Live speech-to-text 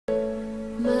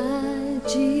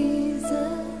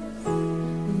Jesus,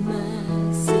 my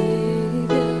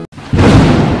Savior.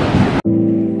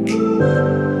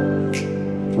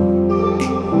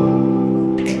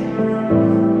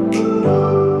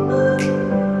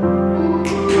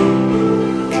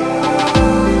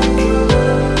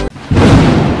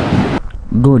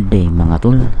 Good day mga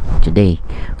tol. Today,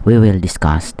 we will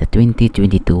discuss the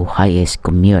 2022 Hiace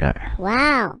Commuter.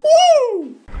 Wow!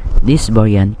 This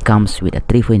variant comes with a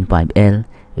 3.5L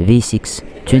V6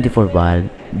 24-valve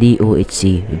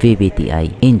DOHC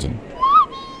VVT-i engine.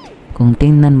 Kung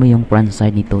tingnan mo yung front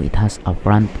side nito, it has a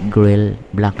front grille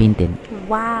black painted.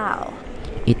 Wow!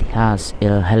 It has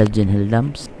halogen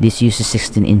headlamps. This uses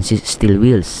 16-inch steel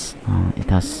wheels. It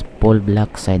has full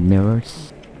black side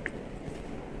mirrors.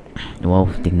 Wow,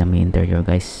 tingnan mo yung interior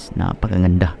guys,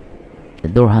 napakaganda.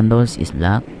 The door handles is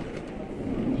black.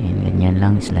 And ganyan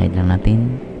lang, slide lang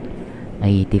natin.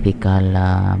 Ay typical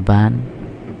van.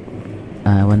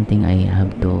 One thing I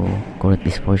have to correct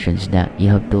this portion is that you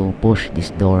have to push this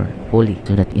door fully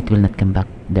so that it will not come back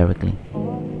directly.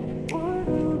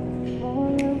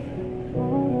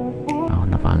 Oh,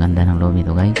 napakaganda ng loob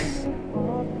nito guys.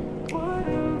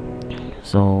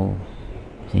 So,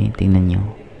 see, tingnan nyo.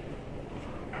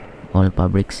 All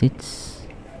fabric seats.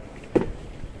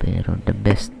 Pero the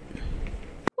best.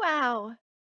 Wow!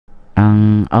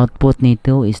 Ang output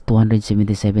nito is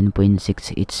 277.6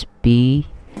 HP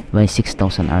by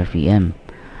 6,000 RPM.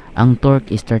 Ang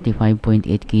torque is 35.8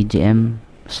 kgm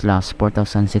 /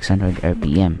 4,600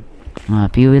 RPM.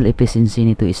 Fuel efficiency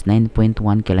nito is 9.1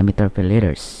 km per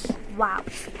liters. Wow!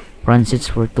 Front seats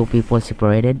for 2 people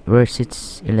separated. Rear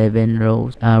seats 11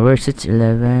 rows. Rear seats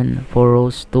 11, 4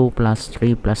 rows, 2 plus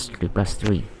 3 plus 3 plus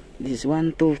 3. This is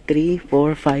 1, 2, 3,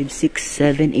 4, 5, 6,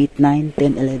 7, 8, 9,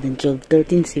 10, 11, 12,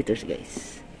 13 seaters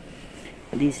guys.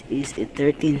 This is a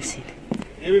 13 seat.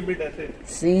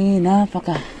 See,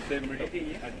 napaka.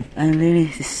 And really,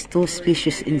 it's too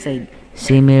spacious inside.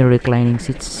 Semi-reclining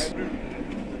seats.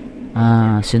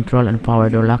 Central and power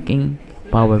door locking.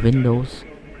 Power windows.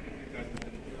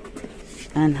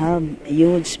 And have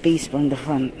huge space from the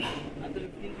front.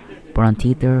 Front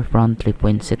heater, front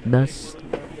 3-point seat belts,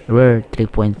 rear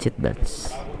 3-point seat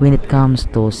belts. When it comes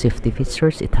to safety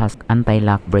features, it has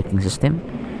anti-lock braking system.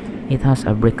 It has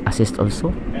a brake assist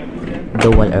also,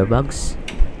 dual airbags,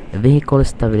 vehicle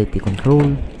stability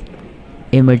control,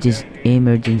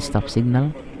 emergency stop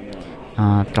signal,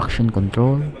 traction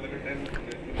control,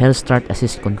 hill start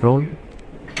assist control,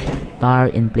 tire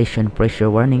inflation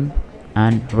pressure warning,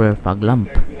 and rear fog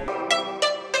lamp.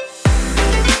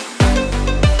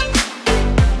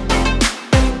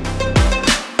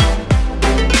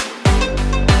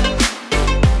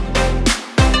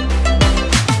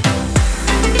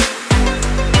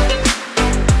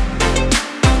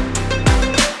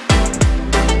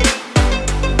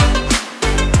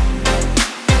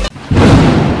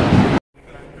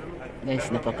 Guys,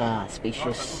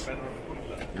 napaka-spacious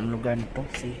ng lugar nito.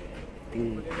 See,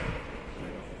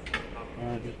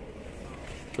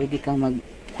 pwede kang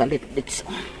magpalit dito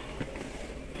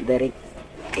direct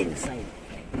inside.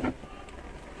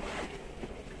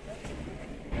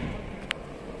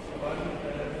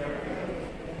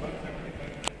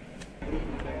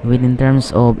 In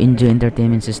terms of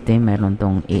entertainment system, mayroon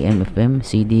tong AM, FM,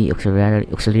 CD,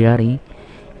 auxiliary,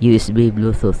 USB,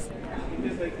 Bluetooth.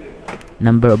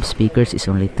 Number of speakers is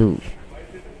only 2.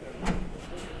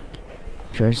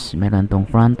 Features, meron tong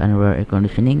front and rear air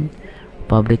conditioning,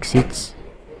 public seats,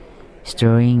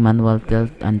 steering, manual tilt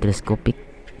and telescopic,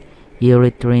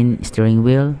 Euro-train steering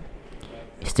wheel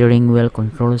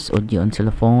controls, audio on cell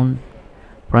phone,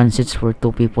 front seats for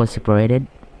 2 people separated.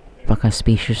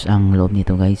 Paka-spacious ang loob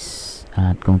nito guys.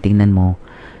 At kung tingnan mo,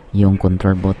 yung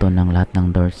control button ng lahat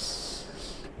ng doors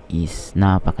is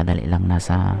napakadali lang,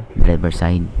 nasa driver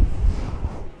side.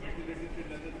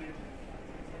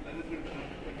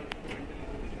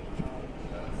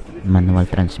 Manual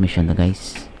transmission to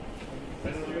guys.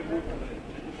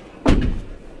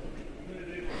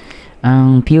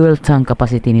 Ang fuel tank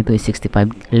capacity nito is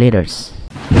 65 liters.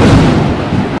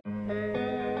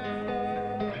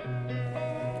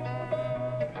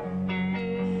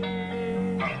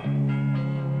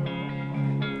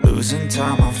 Losing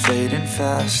time, I'm fading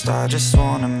fast. I just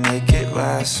wanna make it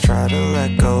last. Try to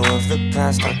let go of the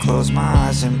past. I close my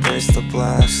eyes, embrace the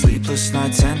black. Sleepless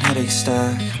nights and headaches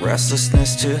stack.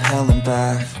 Restlessness to hell and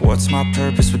back. What's my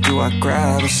purpose? What do I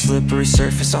grab? A slippery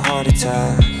surface, a heart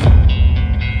attack.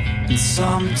 And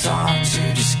sometimes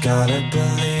you just gotta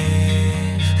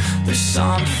believe there's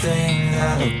something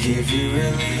that'll give you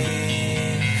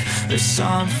relief. There's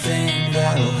something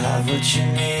that'll have what you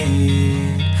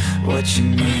need. What you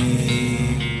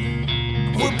need.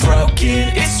 we're broken,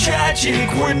 it's tragic.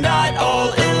 We're not all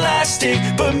elastic,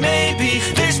 but maybe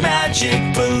there's magic.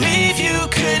 Believe you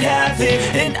could have it.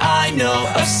 And I know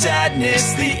of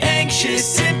sadness, the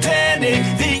anxious and panic,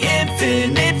 the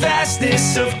infinite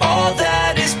vastness of all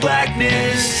that is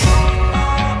blackness.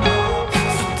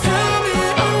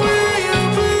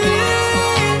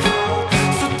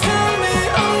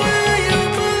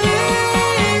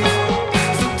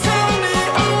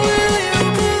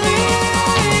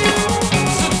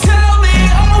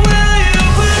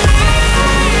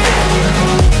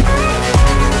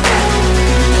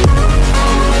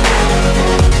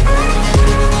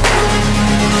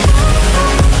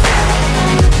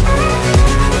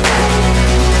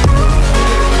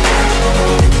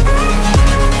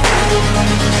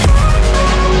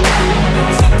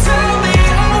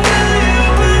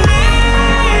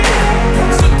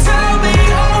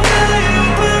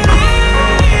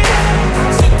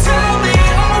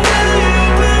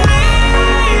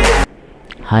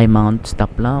 High mount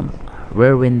stop lamp,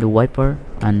 rear window wiper,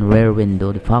 and rear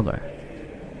window defogger.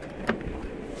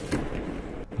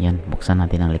 Yan, buksan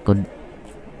natin ang likod.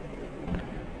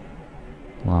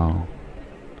 Wow.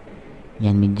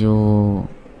 Yan, medyo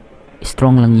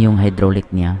strong lang yung hydraulic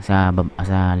niya sa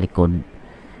likod.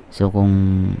 So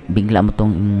kung bigla mo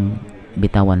tong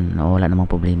bitawan, wala namang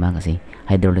problema kasi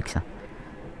hydraulic sa.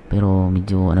 Pero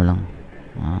medyo ano lang,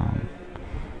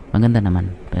 maganda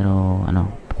naman. Pero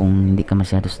ano, kung hindi ka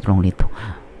masyado strong dito,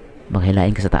 baka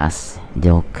hilain ka sa taas.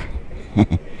 Joke.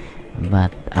 But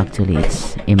actually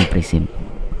it's impressive.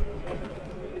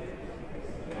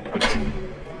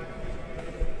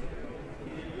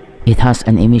 It has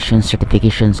an emission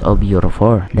certifications of Euro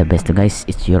 4. The best guys,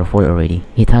 it's Euro 4 already.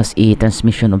 It has a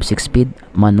transmission of 6-speed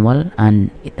manual,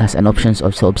 and it has an options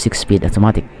also of 6-speed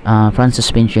automatic. Front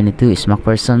suspension ito is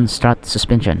MacPherson strut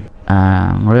suspension.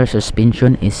 Rear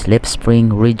suspension is left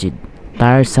spring rigid.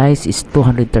 Tire size is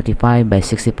 235 by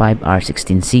 65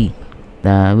 R16C.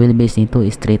 The wheelbase nito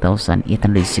is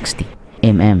 3,860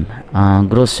 mm.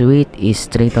 Gross weight is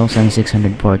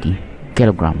 3,640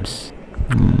 kilograms.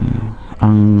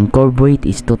 Ang curb weight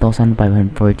is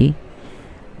 2,540,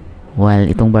 while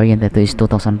itong variant ito is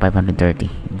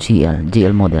 2,530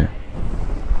 GL model.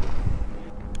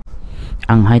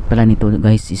 Ang height pala nito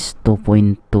guys is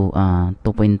 2.28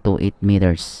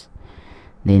 meters.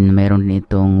 Then mayroon din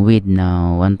itong width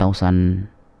na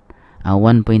 1.95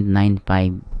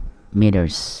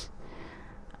 meters,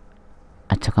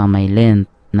 at saka may length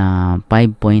na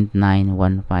 5.915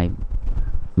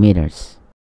 meters.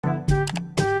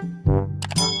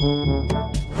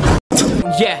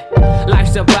 Yeah,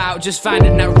 life's about just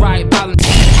finding that right balance.